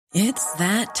It's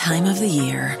that time of the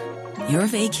year. Your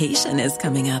vacation is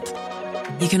coming up.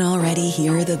 You can already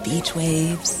hear the beach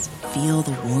waves, feel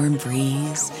the warm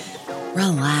breeze,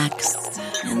 relax,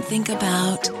 and think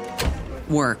about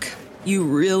work. You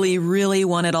really, really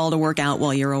want it all to work out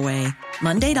while you're away.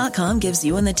 Monday.com gives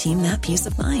you and the team that peace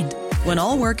of mind. When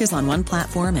all work is on one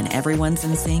platform and everyone's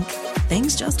in sync,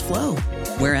 things just flow.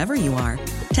 Wherever you are,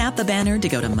 tap the banner to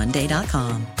go to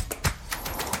Monday.com.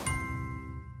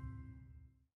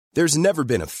 There's never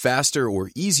been a faster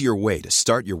or easier way to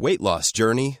start your weight loss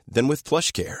journey than with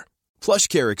PlushCare.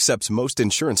 PlushCare accepts most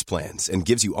insurance plans and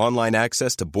gives you online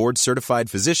access to board-certified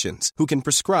physicians who can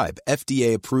prescribe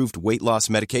FDA-approved weight loss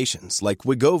medications like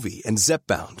Wegovy and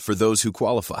Zepbound for those who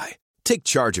qualify. Take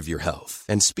charge of your health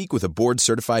and speak with a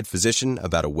board-certified physician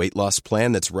about a weight loss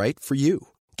plan that's right for you.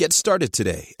 Get started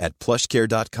today at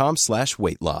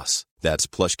plushcare.com/weightloss. That's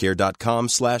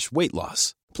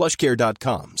plushcare.com/weightloss.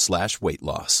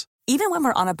 plushcare.com/weightloss. Even when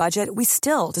we're on a budget, we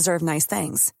still deserve nice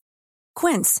things.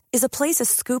 Quince is a place to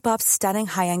scoop up stunning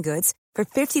high-end goods for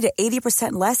 50 to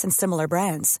 80% less than similar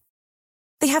brands.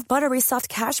 They have buttery soft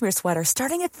cashmere sweaters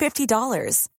starting at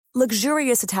 $50,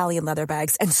 luxurious Italian leather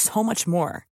bags, and so much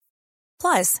more.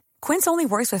 Plus, Quince only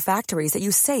works with factories that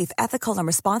use safe, ethical, and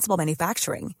responsible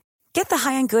manufacturing. Get the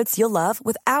high-end goods you'll love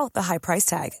without the high price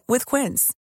tag with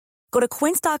Quince. Go to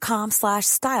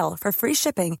quince.com/style for free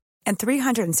shipping and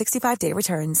 365-day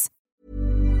returns.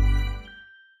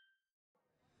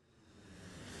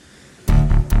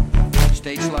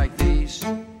 States like these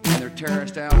and their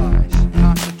terrorist allies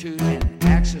constitute an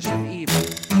axis of evil.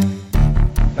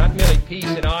 Not merely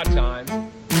peace in our time,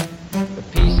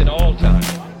 but peace in all time.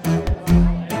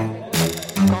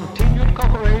 Continued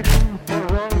cooperation for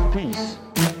world peace.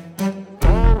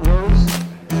 All those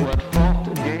who have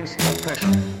fought against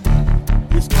oppression.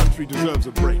 This country deserves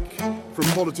a break from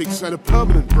politics and a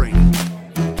permanent break.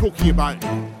 Talking about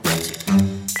Brexit.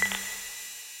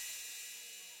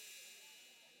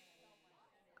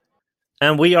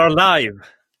 And we are live.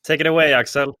 Take it away,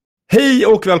 Axel. Hej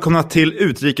och välkomna till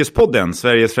Utrikespodden,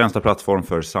 Sveriges främsta plattform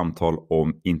för samtal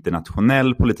om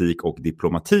internationell politik och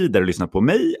diplomati, där du lyssnar på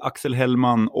mig, Axel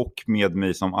Hellman, och med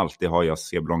mig som alltid har jag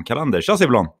Seblon Kalander. Tja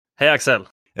Seblon! Hej Axel!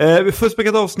 Vi får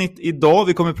späckat avsnitt idag.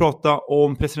 Vi kommer att prata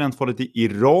om presidentvalet i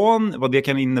Iran, vad det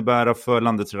kan innebära för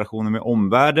landets relationer med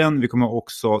omvärlden. Vi kommer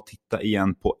också titta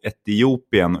igen på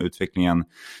Etiopien och utvecklingen,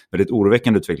 väldigt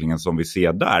oroväckande utvecklingen som vi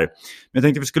ser där. Men jag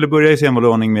tänkte att vi skulle börja i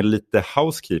sedvanlig ordning med lite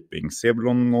housekeeping.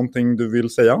 Seblon, någonting du vill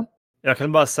säga? Jag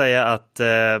kan bara säga att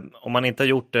om man inte har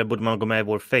gjort det borde man gå med i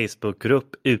vår Facebookgrupp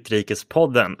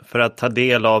Utrikespodden för att ta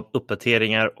del av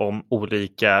uppdateringar om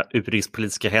olika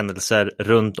utrikespolitiska händelser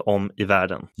runt om i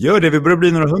världen. Gör det, vi börjar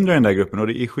bli några hundra i den där gruppen och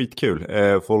det är skitkul.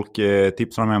 Folk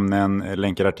tipsar om ämnen,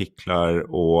 länkar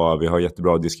artiklar och vi har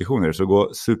jättebra diskussioner, så gå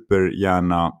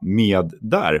supergärna med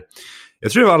där.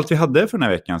 Jag tror det var allt vi hade för den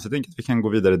här veckan, så jag tänker att vi kan gå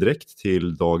vidare direkt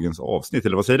till dagens avsnitt,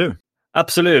 eller vad säger du?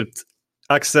 Absolut.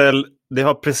 Axel, det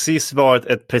har precis varit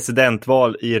ett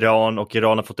presidentval i Iran och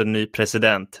Iran har fått en ny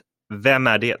president. Vem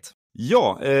är det?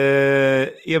 Ja,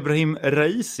 Ebrahim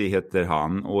Raisi heter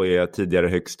han och är tidigare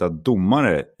högsta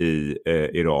domare i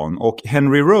Iran. Och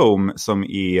Henry Rome, som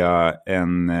är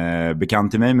en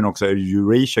bekant till mig men också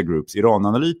Eurasia Groups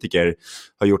Iran-analytiker,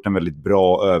 har gjort en väldigt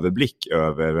bra överblick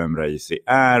över vem Raisi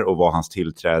är och vad hans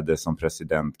tillträde som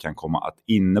president kan komma att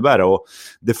innebära. Och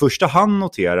det första han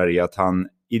noterar är att han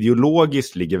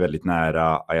ideologiskt ligger väldigt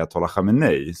nära Ayatollah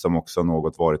Khamenei, som också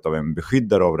något varit av en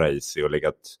beskyddare av Raisi och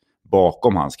legat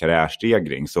bakom hans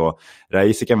karriärstegring. Så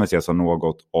Raisi kan man säga som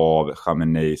något av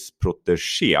Khameneis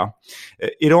protégé.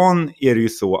 Iran är det ju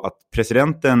så att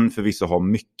presidenten förvisso har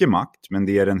mycket makt, men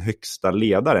det är den högsta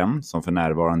ledaren, som för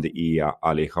närvarande är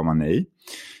Ali Khamenei,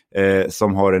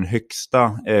 som har den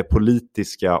högsta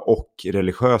politiska och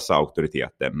religiösa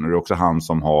auktoriteten. Och det är också han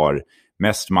som har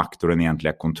mest makt och den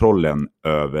egentliga kontrollen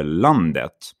över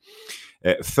landet.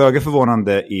 Föga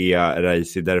förvånande är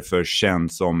Raisi därför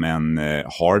känd som en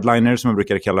hardliner, som man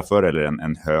brukar kalla för, eller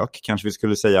en hök kanske vi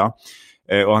skulle säga.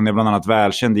 Och han är bland annat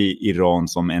välkänd i Iran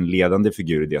som en ledande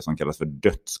figur i det som kallas för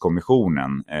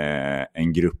dödskommissionen.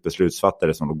 En grupp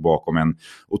beslutsfattare som låg bakom en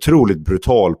otroligt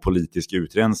brutal politisk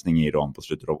utrensning i Iran på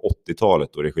slutet av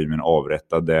 80-talet. Och regimen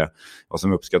avrättade vad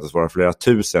som uppskattas vara flera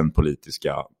tusen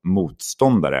politiska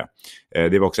motståndare.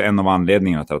 Det var också en av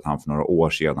anledningarna till att han för några år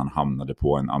sedan hamnade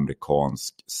på en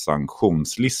amerikansk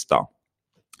sanktionslista.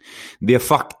 Det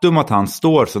faktum att han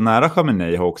står så nära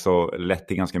Khamenei har också lett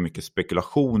till ganska mycket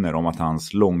spekulationer om att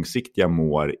hans långsiktiga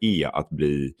mål är att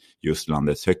bli just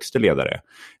landets högsta ledare.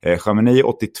 Khamenei är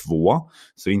 82,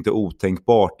 så det är inte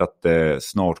otänkbart att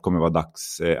snart kommer vara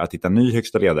dags att hitta en ny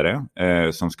högsta ledare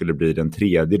som skulle bli den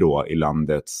tredje då i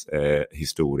landets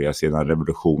historia sedan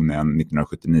revolutionen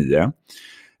 1979.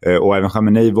 Och även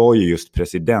Khamenei var ju just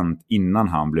president innan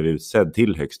han blev utsedd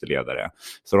till högsta ledare.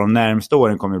 Så de närmsta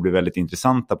åren kommer att bli väldigt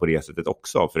intressanta på det sättet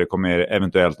också. För det kommer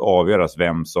eventuellt avgöras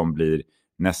vem som blir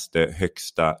nästa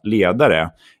högsta ledare.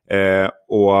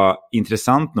 Och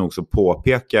intressant nog så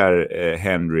påpekar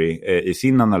Henry i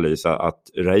sin analys att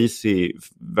Raisi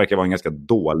verkar vara en ganska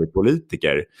dålig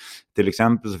politiker. Till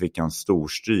exempel så fick han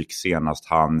storstryk senast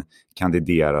han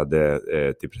kandiderade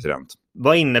till president.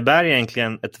 Vad innebär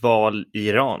egentligen ett val i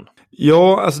Iran?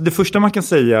 Ja, alltså det första man kan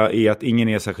säga är att ingen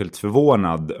är särskilt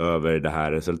förvånad över det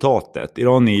här resultatet.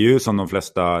 Iran är ju, som de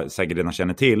flesta säkert redan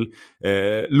känner till,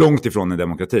 långt ifrån en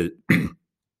demokrati.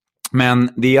 Men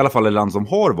det är i alla fall ett land som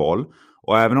har val,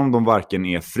 och även om de varken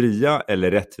är fria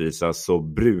eller rättvisa så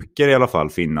brukar det i alla fall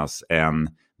finnas en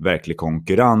verklig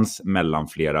konkurrens mellan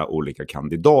flera olika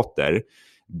kandidater.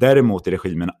 Däremot är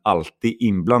regimen alltid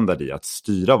inblandad i att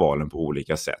styra valen på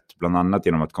olika sätt. Bland annat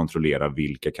genom att kontrollera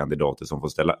vilka kandidater som får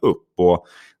ställa upp. Och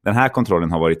den här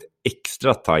kontrollen har varit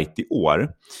extra tajt i år.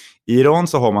 I Iran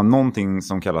så har man någonting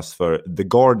som kallas för The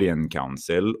Guardian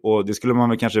Council. Och det skulle man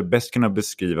väl kanske bäst kunna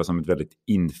beskriva som ett väldigt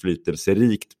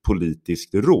inflytelserikt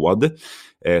politiskt råd.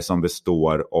 Som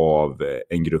består av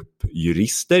en grupp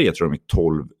jurister. Jag tror de är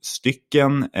 12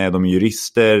 stycken. De är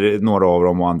jurister, några av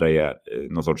dem, och andra är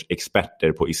någon sorts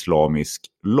experter på islamisk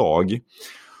lag.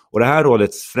 Och det här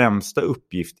rådets främsta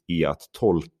uppgift är att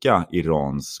tolka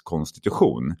Irans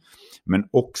konstitution. Men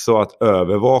också att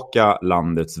övervaka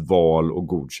landets val och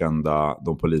godkända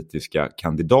de politiska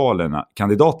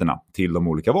kandidaterna till de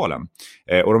olika valen.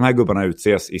 Och de här gubbarna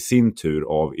utses i sin tur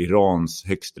av Irans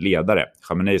högsta ledare,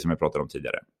 Khamenei, som jag pratade om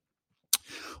tidigare.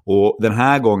 Och den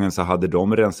här gången så hade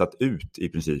de rensat ut i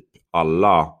princip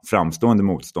alla framstående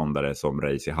motståndare som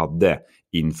Raisi hade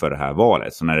inför det här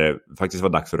valet. Så när det faktiskt var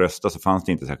dags att rösta så fanns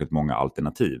det inte särskilt många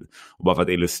alternativ. Och bara för att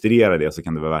illustrera det så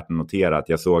kan det vara värt att notera att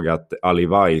jag såg att Ali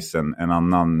Weiss, en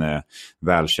annan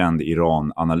välkänd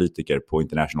Iran-analytiker på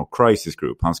International Crisis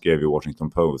Group, han skrev i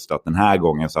Washington Post att den här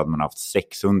gången så hade man haft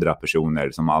 600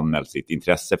 personer som anmält sitt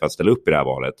intresse för att ställa upp i det här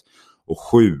valet. Och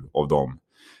 7 av dem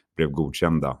blev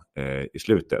godkända i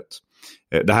slutet.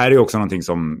 Det här är också någonting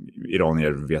som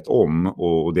iranier vet om,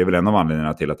 och det är väl en av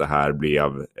anledningarna till att det här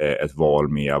blev ett val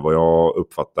med vad jag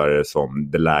uppfattar som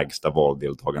det lägsta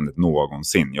valdeltagandet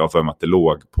någonsin. Jag har för mig att det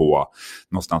låg på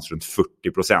någonstans runt 40%.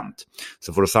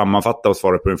 Så för att sammanfatta och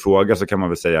svara på en fråga så kan man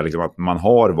väl säga liksom att man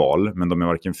har val, men de är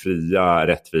varken fria,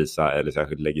 rättvisa eller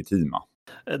särskilt legitima.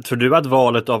 Tror du att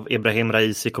valet av Ebrahim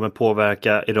Raisi kommer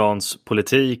påverka Irans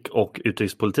politik och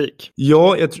utrikespolitik?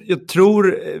 Ja, jag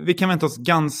tror vi kan vänta oss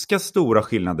ganska stora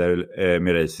skillnader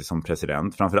med Raisi som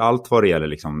president. Framförallt vad det gäller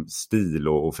liksom stil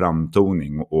och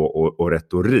framtoning och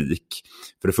retorik.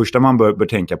 För det första man bör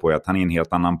tänka på är att han är en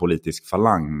helt annan politisk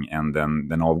falang än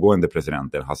den avgående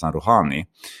presidenten Hassan Rouhani.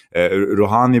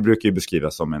 Rouhani brukar ju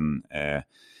beskrivas som en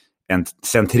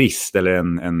centrist eller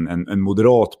en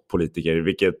moderat politiker,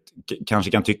 vilket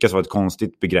kanske kan tyckas vara ett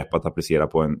konstigt begrepp att applicera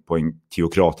på en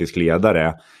teokratisk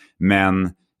ledare. Men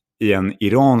i en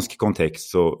iransk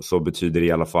kontext så betyder det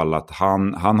i alla fall att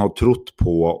han har trott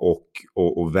på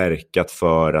och verkat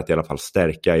för att i alla fall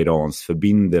stärka Irans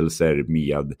förbindelser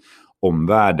med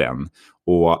omvärlden.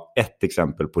 Och ett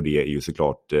exempel på det är ju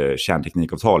såklart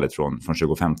kärnteknikavtalet från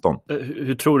 2015.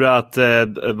 Hur tror du att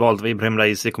valet av Ebrahim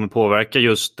Raisi kommer påverka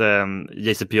just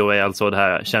JCPOA, alltså det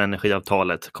här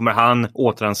kärnenergiavtalet? Kommer han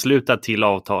återansluta till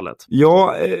avtalet?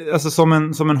 Ja, alltså som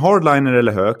en hardliner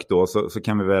eller hög då så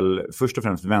kan vi väl först och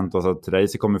främst vänta oss att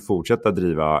Raisi kommer fortsätta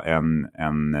driva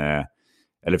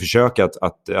eller försöka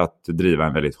att driva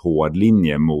en väldigt hård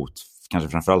linje mot kanske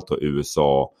framförallt då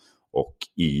USA och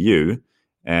EU.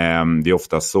 Det är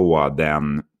ofta så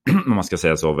den, om man ska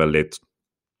säga så, väldigt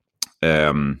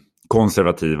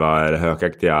konservativa eller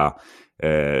högaktiga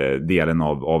delen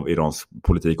av Irans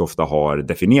politik ofta har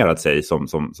definierat sig som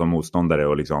motståndare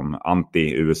och liksom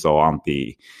anti-USA,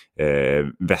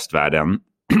 anti-västvärlden.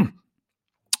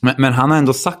 Men han har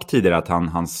ändå sagt tidigare att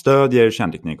han stödjer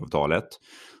kärnteknikavtalet.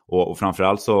 Och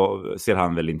framförallt så ser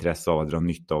han väl intresse av att dra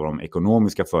nytta av de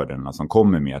ekonomiska fördelarna som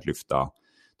kommer med att lyfta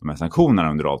de här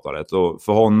sanktionerna under avtalet. Och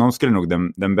för honom skulle nog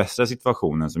den bästa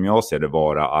situationen som jag ser det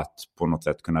vara att på något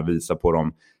sätt kunna visa på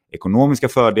de ekonomiska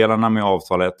fördelarna med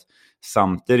avtalet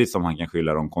samtidigt som han kan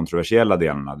skylla de kontroversiella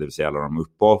delarna, det vill säga alla de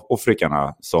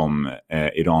uppoffringarna som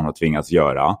Iran har tvingats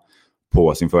göra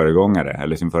på sin föregångare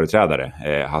eller sin företrädare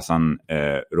Hassan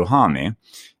Rouhani.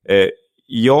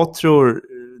 Jag tror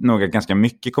nog att ganska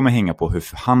mycket kommer hänga på hur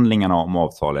förhandlingarna om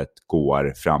avtalet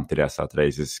går fram till dess att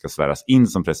Raisi ska sväras in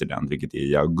som president, vilket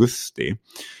är i augusti.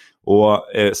 Och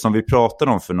som vi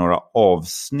pratade om för några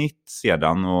avsnitt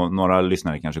sedan, och några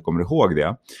lyssnare kanske kommer ihåg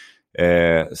det,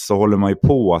 så håller man ju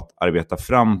på att arbeta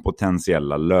fram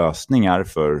potentiella lösningar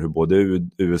för hur både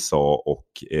USA och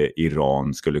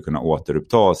Iran skulle kunna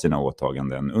återuppta sina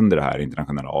åtaganden under det här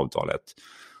internationella avtalet.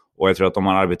 Och jag tror att om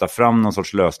man arbetar fram någon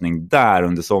sorts lösning där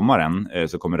under sommaren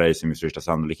så kommer Raisi med största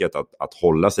sannolikhet att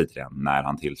hålla sig till den när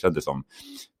han tillträdde som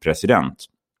president.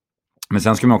 Men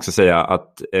sen ska man också säga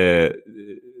att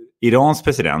Irans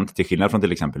president, till skillnad från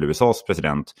till exempel USAs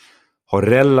president, har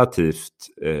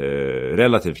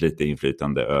relativt lite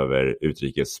inflytande över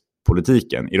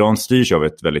utrikespolitiken. Iran styrs av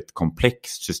ett väldigt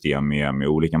komplext system med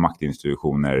olika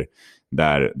maktinstitutioner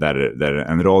där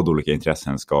en rad olika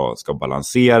intressen ska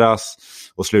balanseras.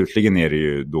 Och slutligen är det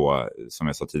ju då, som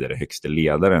jag sa tidigare, högste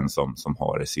ledaren som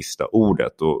har det sista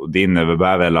ordet. Och det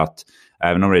innebär väl att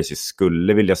även om Raisi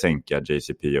skulle vilja sänka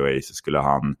JCPOA så skulle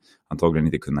han antagligen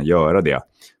inte kunna göra det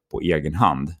på egen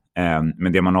hand.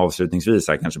 Men det man avslutningsvis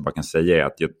här kanske bara kan säga är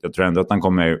att jag tror ändå att han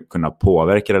kommer kunna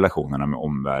påverka relationerna med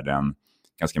omvärlden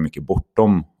ganska mycket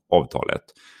bortom avtalet.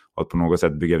 Och att på något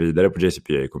sätt bygga vidare på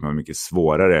JCPOA kommer vara mycket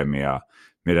svårare med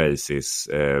Raisis,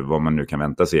 vad man nu kan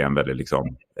vänta sig, en väldigt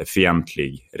liksom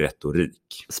fientlig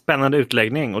retorik. Spännande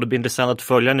utläggning, och det blir intressant att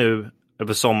följa nu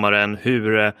över sommaren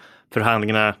hur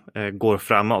förhandlingarna går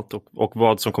framåt och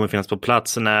vad som kommer finnas på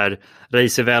plats när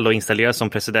Raisi väl och installeras som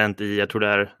president i, jag tror det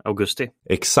är augusti.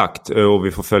 Exakt, och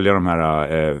vi får följa de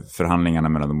här förhandlingarna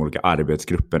mellan de olika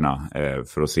arbetsgrupperna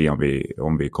för att se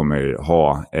om vi kommer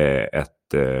ha ett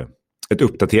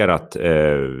uppdaterat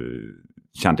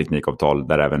kärnteknikavtal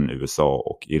där även USA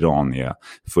och Iran är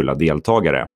fulla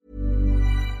deltagare.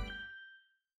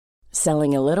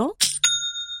 Selling a little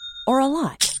or a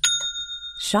lot?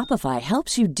 Shopify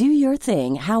helps you do your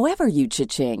thing however you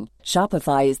cha-ching.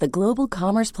 Shopify is the global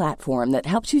commerce platform that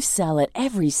helps you sell at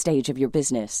every stage of your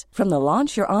business. From the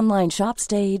launch your online shop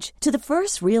stage to the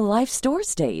first real-life store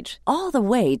stage, all the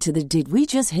way to the did we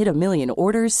just hit a million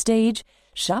orders stage.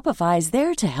 Shopify is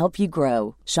there to help you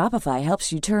grow. Shopify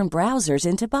helps you turn browsers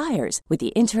into buyers with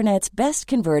the internet's best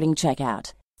converting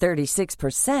checkout.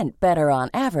 36% better on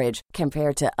average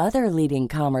compared to other leading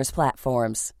commerce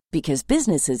platforms. Because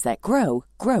businesses that grow,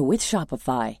 grow with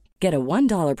Shopify. Get a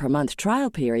 $1 per month trial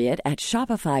period at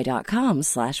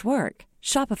shopify.com/work.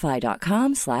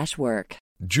 Shopify.com/work.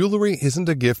 Jewelry isn't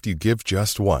a gift you give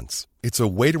just once. It's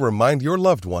a way to remind your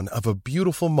loved one of a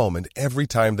beautiful moment every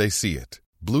time they see it.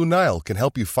 Blue Nile can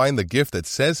help you find the gift that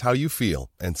says how you feel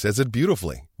and says it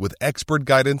beautifully, with expert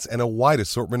guidance and a wide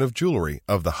assortment of jewelry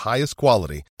of the highest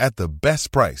quality at the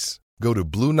best price. Go to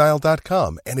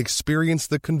BlueNile.com and experience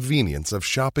the convenience of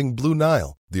shopping Blue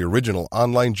Nile, the original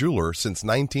online jeweler since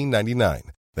 1999.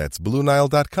 That's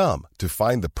BlueNile.com to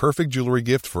find the perfect jewelry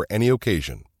gift for any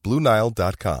occasion.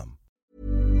 BlueNile.com.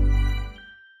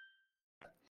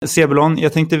 Sebulon,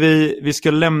 jag tänkte vi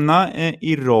ska lämna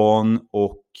Iran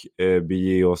och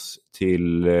bege oss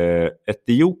till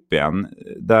Etiopien.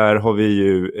 Där har vi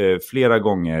ju flera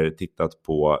gånger tittat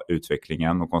på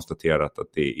utvecklingen och konstaterat att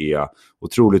det är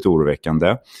otroligt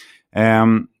oroväckande.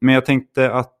 Men jag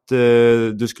tänkte att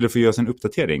du skulle få göra oss en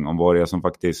uppdatering om vad det är som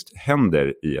faktiskt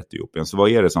händer i Etiopien. Så vad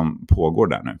är det som pågår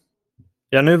där nu?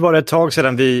 Ja, nu var det ett tag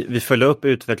sedan vi följde upp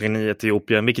utvecklingen i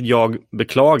Etiopien, vilket jag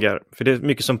beklagar. För det är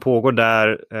mycket som pågår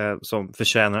där som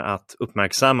förtjänar att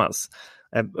uppmärksammas.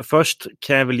 Först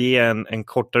kan jag väl ge en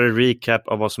kortare recap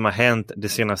av vad som har hänt det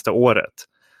senaste året.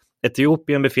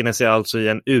 Etiopien befinner sig alltså i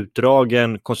en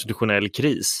utdragen konstitutionell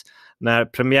kris. När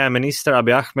premiärminister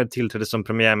Abiy Ahmed tillträdde som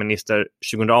premiärminister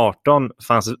 2018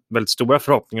 fanns det väldigt stora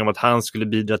förhoppningar om att han skulle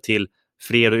bidra till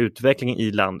fred och utveckling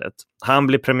i landet. Han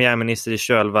blev premiärminister i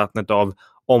kölvattnet av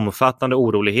omfattande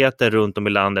oroligheter runt om i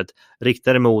landet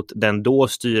riktade mot den då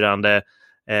styrande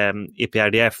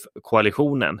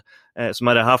EPRDF-koalitionen som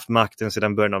hade haft makten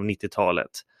sedan början av 90-talet.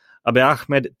 Abiy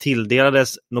Ahmed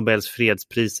tilldelades Nobels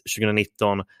fredspris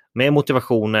 2019 med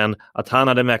motivationen att han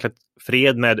hade mäklat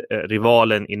fred med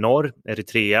rivalen i norr,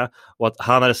 Eritrea, och att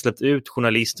han hade släppt ut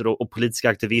journalister och politiska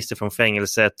aktivister från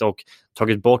fängelset och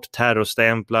tagit bort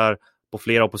terrorstämplar på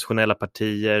flera oppositionella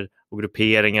partier och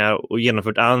grupperingar och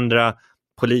genomfört andra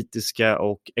politiska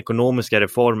och ekonomiska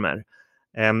reformer.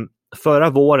 Förra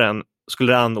våren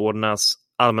skulle det anordnas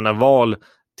allmänna val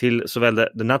till såväl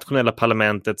det nationella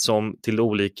parlamentet som till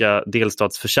olika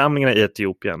delstatsförsamlingarna i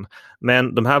Etiopien.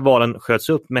 Men de här valen sköts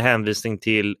upp med hänvisning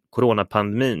till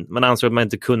coronapandemin. Man ansåg att man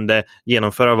inte kunde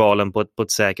genomföra valen på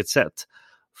ett säkert sätt.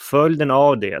 Följden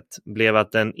av det blev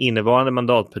att den innevarande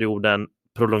mandatperioden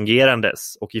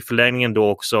prolongerades och i förlängningen då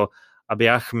också Abiy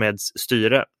Ahmeds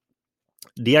styre.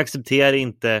 Det accepterar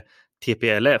inte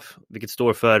TPLF, vilket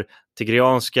står för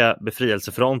Tigreanska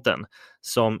befrielsefronten,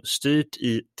 som styrt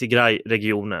i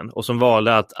Tigray-regionen och som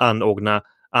valde att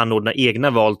anordna egna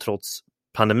val trots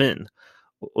pandemin.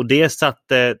 Och det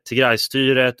satte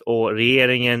Tigray-styret och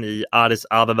regeringen i Addis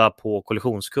Abeba på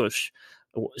kollisionskurs.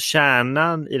 Och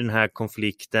kärnan i den här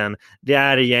konflikten, det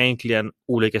är egentligen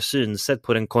olika synsätt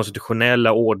på den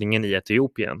konstitutionella ordningen i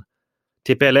Etiopien.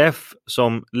 TPLF,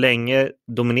 som länge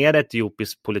dominerade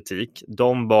etiopisk politik,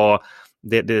 de var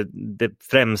det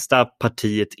främsta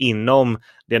partiet inom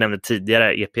det jag nämnde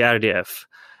tidigare, EPRDF.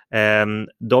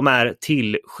 De är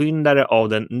tillskyndare av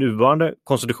den nuvarande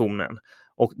konstitutionen.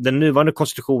 Och den nuvarande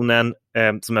konstitutionen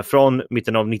som är från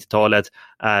mitten av 90-talet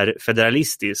är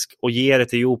federalistisk och ger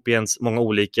Etiopiens många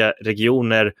olika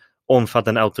regioner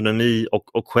omfattande autonomi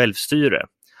och självstyre.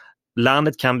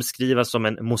 Landet kan beskrivas som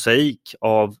en mosaik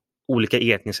av olika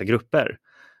etniska grupper.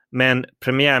 Men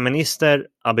premiärminister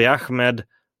Abiy Ahmed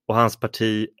och hans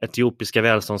parti, Etiopiska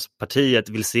välståndspartiet,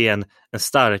 vill se en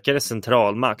starkare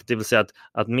centralmakt. Det vill säga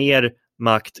att mer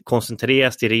makt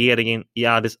koncentreras till regeringen i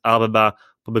Addis Abeba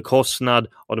på bekostnad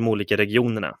av de olika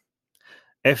regionerna.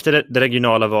 Efter det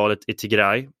regionala valet i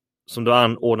Tigray, som då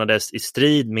anordnades i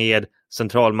strid med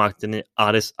centralmakten i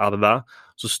Addis Abeba,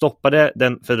 så stoppade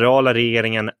den federala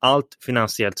regeringen allt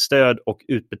finansiellt stöd och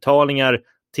utbetalningar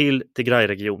till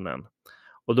Tigray-regionen.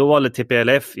 Och då valde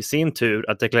TPLF i sin tur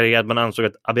att deklarera att man ansåg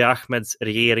att Abiy Ahmeds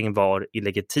regering var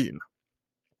illegitim.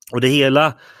 Och det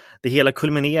hela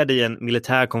kulminerade i en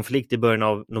militär konflikt i början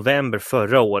av november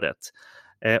förra året.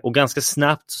 Och ganska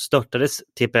snabbt störtades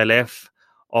TPLF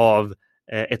av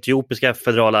etiopiska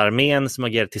federala armén som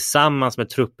agerade tillsammans med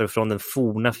trupper från den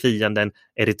forna fienden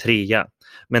Eritrea.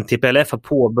 Men TPLF har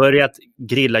påbörjat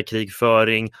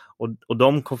gerillakrigföring och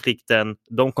de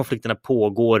konflikterna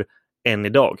pågår än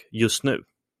idag, just nu.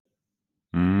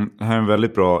 Det här är en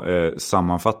väldigt bra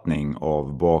sammanfattning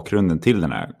av bakgrunden till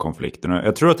den här konflikten.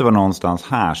 Jag tror att det var någonstans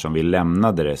här som vi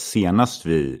lämnade det senast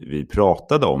vi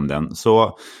pratade om den.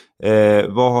 Så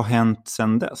vad har hänt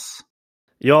sedan dess?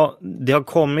 Ja, det har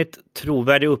kommit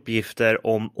trovärdiga uppgifter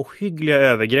om ohyggliga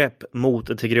övergrepp mot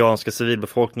den tigreanska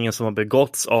civilbefolkningen som har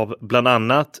begåtts av bland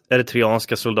annat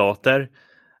eritreanska soldater,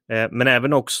 men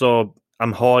även också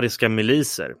amhariska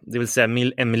miliser, det vill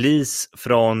säga en milis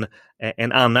från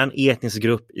en annan etnisk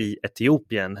grupp i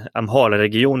Etiopien,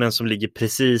 Amhara-regionen som ligger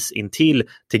precis intill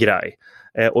Tigray.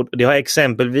 Och det har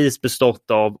exempelvis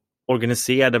bestått av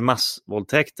organiserade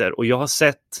massvåldtäkter, och jag har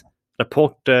sett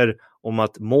rapporter om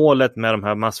att målet med de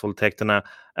här massvåldtäkterna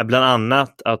är bland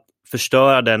annat att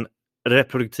förstöra den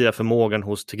reproduktiva förmågan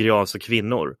hos tigreanska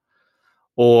kvinnor.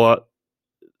 Och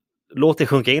låt det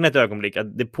sjunka in ett ögonblick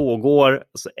att det pågår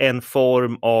en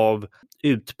form av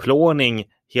utplåning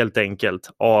helt enkelt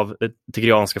av det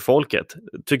tigreanska folket.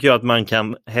 Tycker jag att man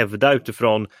kan hävda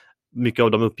utifrån mycket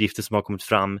av de uppgifter som har kommit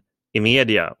fram i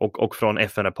media och från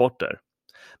FN-rapporter.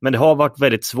 Men det har varit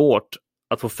väldigt svårt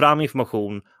att få fram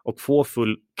information och få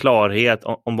full klarhet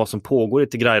om vad som pågår i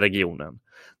Tigray-regionen.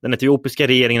 Den etiopiska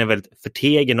regeringen är väldigt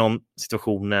förtegen om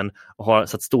situationen och har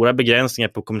satt stora begränsningar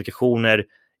på kommunikationer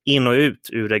in och ut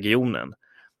ur regionen.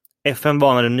 FN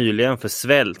varnade nyligen för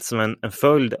svält som en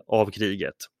följd av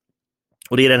kriget.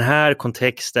 Och det är den här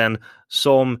kontexten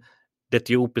som det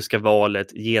etiopiska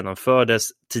valet genomfördes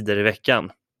tidigare i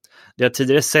veckan. Det har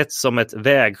tidigare setts som ett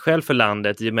vägskäl för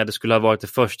landet i och med att det skulle ha varit det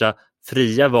första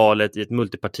fria valet i ett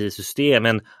multipartisystem,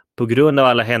 men på grund av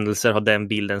alla händelser har den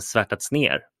bilden svärtats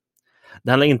ner.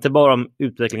 Det handlar inte bara om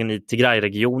utvecklingen i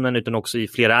Tigray-regionen utan också i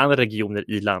flera andra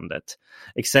regioner i landet.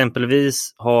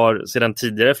 Exempelvis har sedan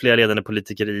tidigare flera ledande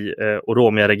politiker i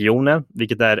Oromia-regionen,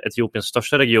 vilket är Etiopiens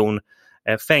största region,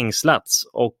 fängslats,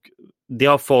 och det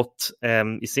har fått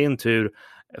i sin tur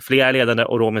flera ledande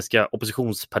oromiska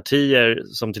oppositionspartier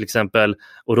som till exempel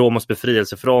Oromos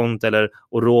befrielsefront eller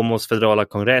Oromos federala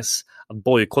kongress att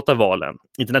bojkotta valen.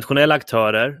 Internationella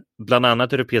aktörer, bland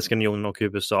annat Europeiska unionen och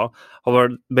USA, har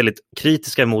varit väldigt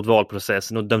kritiska mot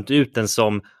valprocessen och dömt ut den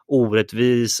som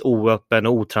orättvis, oöppen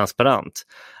och otransparent.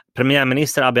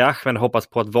 Premiärminister Abiy Ahmed hoppas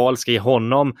på att val ska ge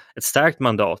honom ett starkt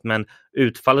mandat, men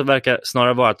utfallet verkar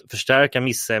snarare vara att förstärka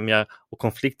missämja och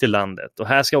konflikt i landet. Och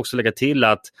här ska jag också lägga till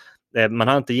att man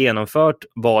har inte genomfört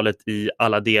valet i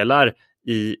alla delar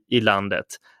i landet.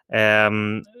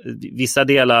 Vissa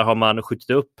delar har man skjutit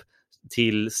upp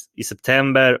till i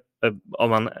september, om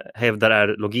man hävdar är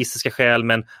logistiska skäl,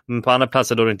 men på andra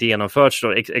platser då det inte genomförts,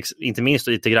 då, inte minst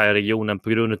i Tigray-regionen på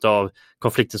grund av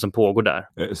konflikten som pågår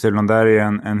där. Silvan, där är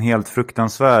en helt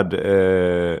fruktansvärd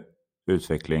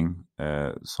utveckling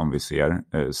som vi ser.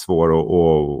 Svår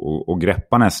att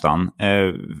greppa nästan.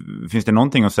 Finns det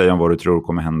någonting att säga om vad du tror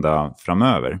kommer hända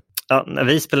framöver? Ja, när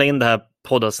vi spelar in det här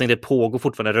poddavsnittet pågår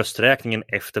fortfarande rösträkningen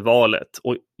efter valet.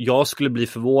 Och jag skulle bli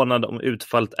förvånad om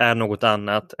utfallet är något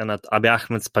annat än att Abiy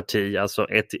Ahmeds parti, alltså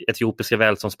etiopiska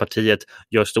välståndspartiet,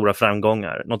 gör stora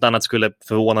framgångar. Något annat skulle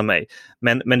förvåna mig.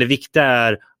 Men det viktiga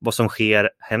är vad som sker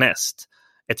härnäst.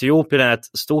 Etiopien är ett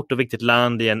stort och viktigt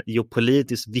land i en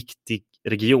geopolitiskt viktig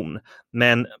region,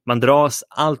 men man dras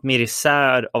allt mer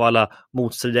isär av alla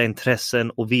motstridiga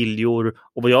intressen och viljor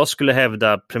och vad jag skulle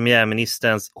hävda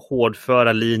premiärministerns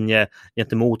hårdföra linje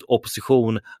gentemot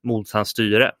opposition mot hans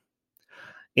styre.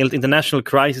 Enligt International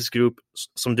Crisis Group,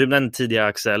 som du nämnde tidigare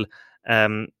Axel,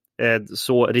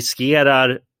 så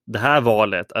riskerar det här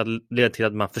valet att leda till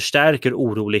att man förstärker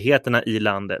oroligheterna i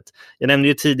landet. Jag nämnde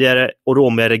ju tidigare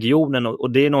Oromia-regionen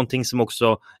och det är någonting som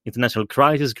också International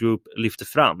Crisis Group lyfter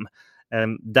fram.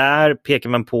 Där pekar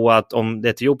man på att om det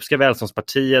etiopiska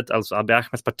välståndspartiet, alltså Abiy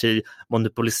Ahmeds parti,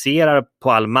 monopoliserar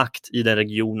på all makt i den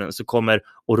regionen så kommer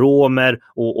oromer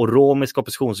och oromiska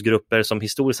oppositionsgrupper som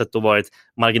historiskt sett då varit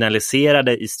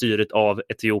marginaliserade i styret av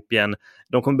Etiopien,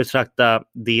 de kommer betrakta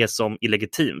det som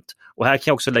illegitimt. Och här kan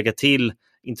jag också lägga till,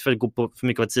 inte för att gå på för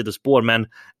mycket av ett sidospår, men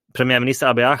premiärminister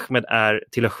Abiy Ahmed är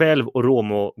till själv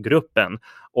Oromo-gruppen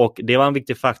och det var en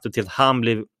viktig faktor till att han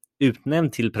blev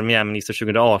utnämnd till premiärminister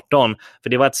 2018, för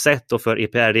det var ett sätt då för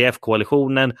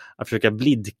EPRDF-koalitionen att försöka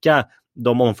blidka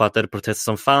de omfattande protester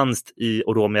som fanns i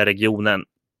Oromia-regionen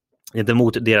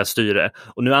gentemot deras styre.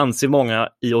 Och nu anser många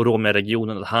i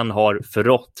Oromia-regionen att han har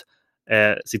förrått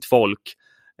sitt folk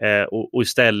och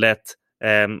istället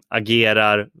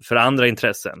agerar för andra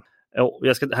intressen. Och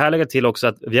jag ska här lägga till också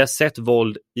att vi har sett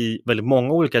våld i väldigt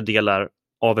många olika delar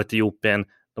av Etiopien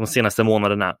de senaste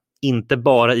månaderna. Inte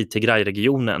bara i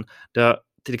Tigray-regionen. Det har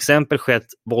till exempel skett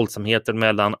våldsamheter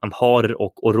mellan amharer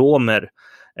och oromer.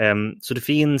 Så det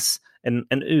finns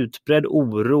en utbredd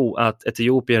oro att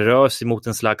Etiopien rör sig mot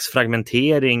en slags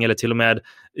fragmentering eller till och med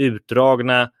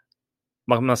utdragna,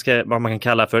 vad man kan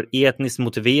kalla för etniskt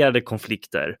motiverade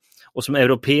konflikter. Och som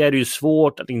europeer är det ju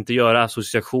svårt att inte göra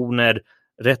associationer,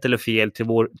 rätt eller fel, till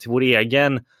vår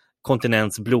egen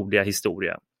kontinents blodiga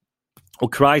historia.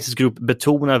 Och Crisis Group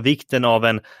betonar vikten av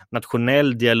en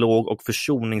nationell dialog och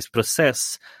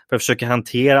försoningsprocess för att försöka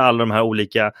hantera alla de här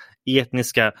olika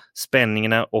etniska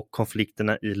spänningarna och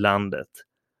konflikterna i landet.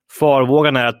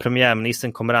 Farvågan är att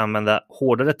premiärministern kommer att använda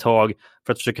hårdare tag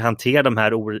för att försöka hantera de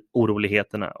här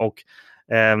oroligheterna.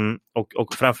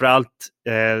 Och framförallt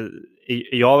är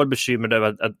jag väl bekymrad över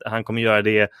att han kommer göra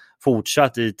det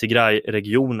fortsatt i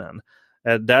Tigray-regionen.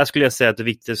 Där skulle jag säga att det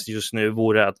viktigaste just nu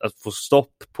vore att få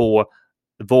stopp på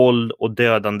våld och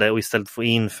dödande och istället få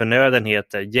in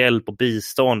förnödenheter, hjälp och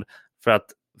bistånd för att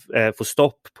få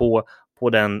stopp på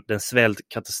den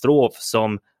svältkatastrof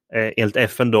som enligt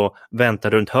FN då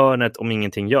väntar runt hörnet om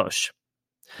ingenting görs.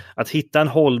 Att hitta en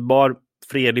hållbar,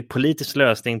 fredlig politisk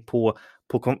lösning på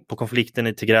konflikten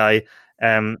i Tigray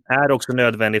är också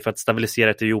nödvändigt för att stabilisera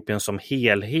Etiopien som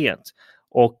helhet.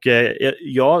 Och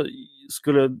jag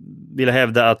skulle vilja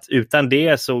hävda att utan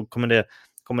det så kommer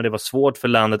det vara svårt för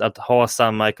landet att ha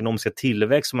samma ekonomiska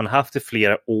tillväxt som man haft i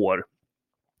flera år.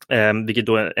 Vilket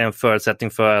då är en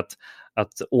förutsättning för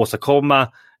att åstadkomma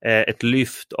ett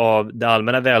lyft av det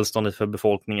allmänna välståndet för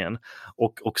befolkningen.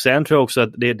 Och sen tror jag också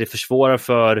att det försvårar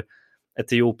för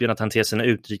Etiopien att hantera sina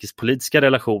utrikespolitiska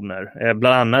relationer.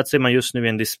 Bland annat så är man just nu i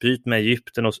en dispyt med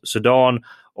Egypten och Sudan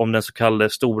om den så kallade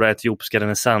stora etiopiska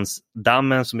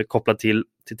renässansdammen som är kopplad till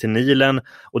Nilen.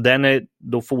 Och den är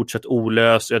då fortsatt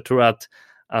olöst. Jag tror att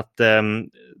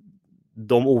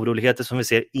de oroligheter som vi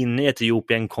ser inne i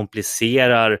Etiopien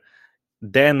komplicerar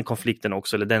den konflikten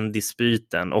också, eller den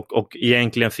dispyten, och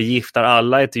egentligen förgiftar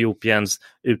alla Etiopiens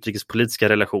utrikespolitiska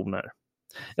relationer.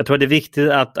 Jag tror att det är viktigt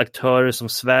att aktörer som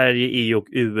Sverige, EU och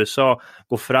USA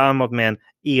går framåt med en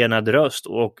enad röst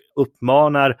och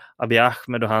uppmanar Abiy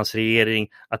Ahmed och hans regering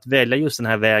att välja just den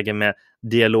här vägen med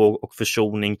dialog och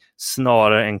försoning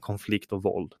snarare än konflikt och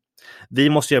våld. Vi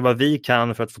måste göra vad vi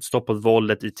kan för att få stopp på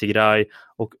våldet i Tigray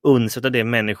och undsätta de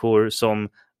människor som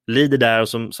lider där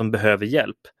och som behöver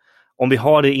hjälp. Om vi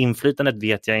har det inflytandet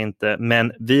vet jag inte,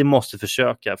 men vi måste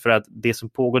försöka, för att det som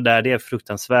pågår där, det är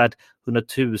fruktansvärt.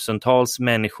 Hundratusentals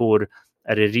människor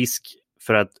är i risk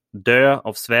för att dö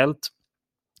av svält.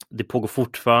 Det pågår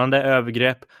fortfarande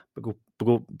övergrepp,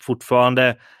 pågår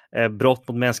fortfarande brott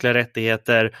mot mänskliga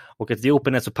rättigheter, och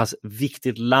Etiopien är ett så pass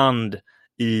viktigt land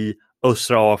i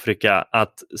östra Afrika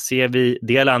att ser vi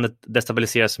det landet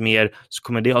destabiliseras mer så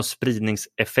kommer det ha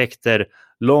spridningseffekter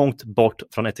långt bort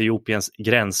från Etiopiens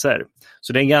gränser.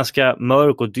 Så det är en ganska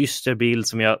mörk och dyster bild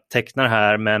som jag tecknar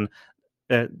här, men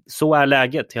så är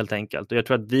läget helt enkelt. Och jag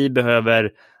tror att vi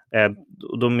behöver,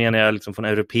 och då menar jag liksom från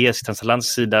europeisk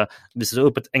transatlantisk sida, visa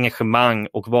upp ett engagemang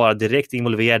och vara direkt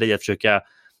involverade i att försöka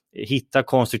hitta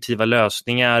konstruktiva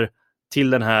lösningar till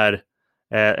den här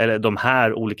eller de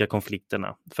här olika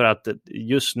konflikterna. För att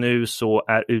just nu så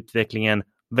är utvecklingen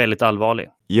väldigt allvarlig.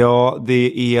 Ja,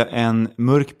 det är en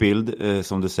mörk bild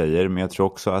som du säger, men jag tror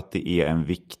också att det är en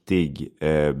viktig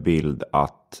bild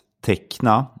att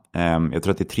teckna. Jag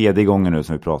tror att det är 3:e gången nu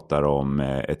som vi pratar om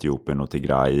Etiopien och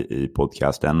Tigray i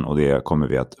podcasten, och det kommer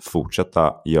vi att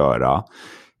fortsätta göra.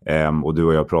 Och du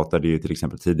och jag pratade ju till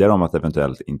exempel tidigare om att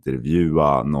eventuellt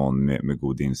intervjua någon med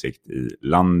god insikt i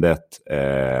landet,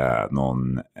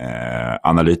 någon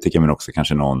analytiker, men också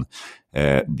kanske någon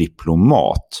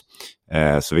diplomat.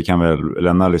 Så vi kan väl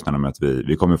lämna lyssnarna med att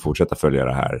vi kommer fortsätta följa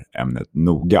det här ämnet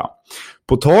noga.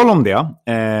 På tal om det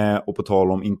och på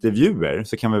tal om intervjuer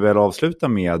så kan vi väl avsluta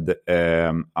med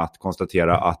att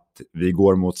konstatera att vi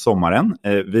går mot sommaren.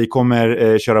 Vi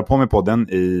kommer köra på med podden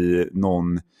i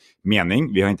någon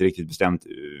mening. Vi har inte riktigt bestämt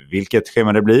vilket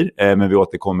schema det blir, men vi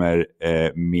återkommer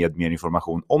med mer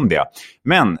information om det.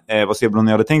 Men vad Sebron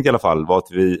och jag hade tänkt i alla fall var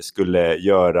att vi skulle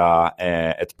göra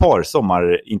ett par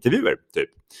sommarintervjuer typ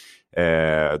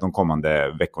de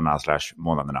kommande veckorna /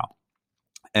 månaderna.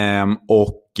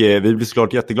 Och vi blir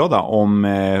såklart jätteglada om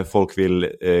folk vill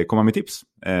komma med tips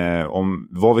om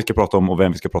vad vi ska prata om och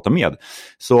vem vi ska prata med.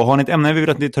 Så har ni ett ämne vi vill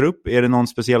att ni tar upp, är det någon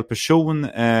speciell person,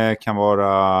 kan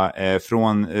vara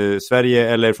från Sverige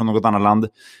eller från något annat land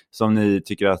som ni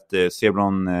tycker att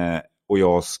Sebron och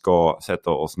jag ska sätta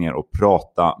oss ner och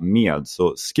prata med,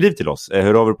 så skriv till oss.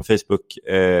 Hör av er på Facebook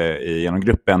genom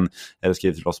gruppen eller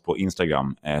skriv till oss på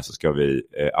Instagram, så ska vi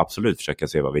absolut försöka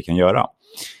se vad vi kan göra.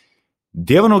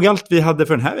 Det var nog allt vi hade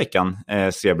för den här veckan,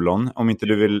 Sebulon, om inte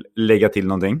du vill lägga till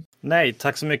någonting. Nej,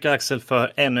 tack så mycket Axel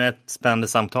för ännu ett spännande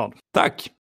samtal. Tack!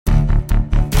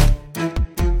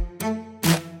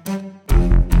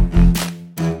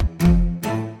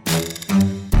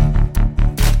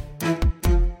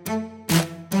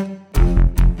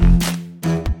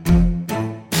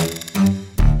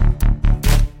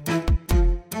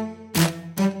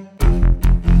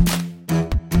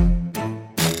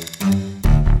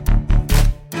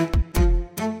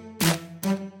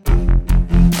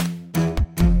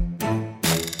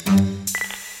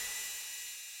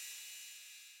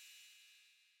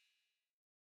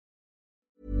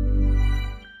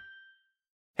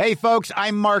 Hey, folks,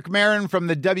 I'm Mark Maron from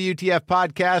the WTF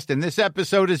Podcast, and this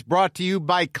episode is brought to you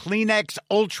by Kleenex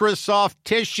Ultra Soft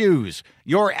Tissues,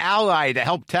 your ally to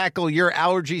help tackle your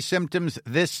allergy symptoms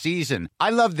this season. I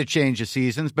love the change of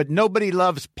seasons, but nobody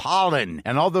loves pollen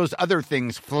and all those other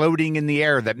things floating in the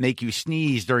air that make you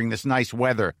sneeze during this nice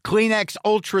weather. Kleenex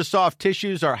Ultra Soft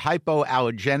Tissues are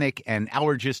hypoallergenic and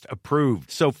allergist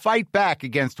approved, so fight back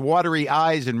against watery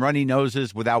eyes and runny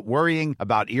noses without worrying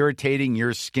about irritating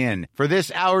your skin. For this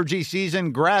allergy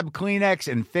season, grab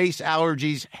Kleenex and face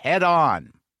allergies head on.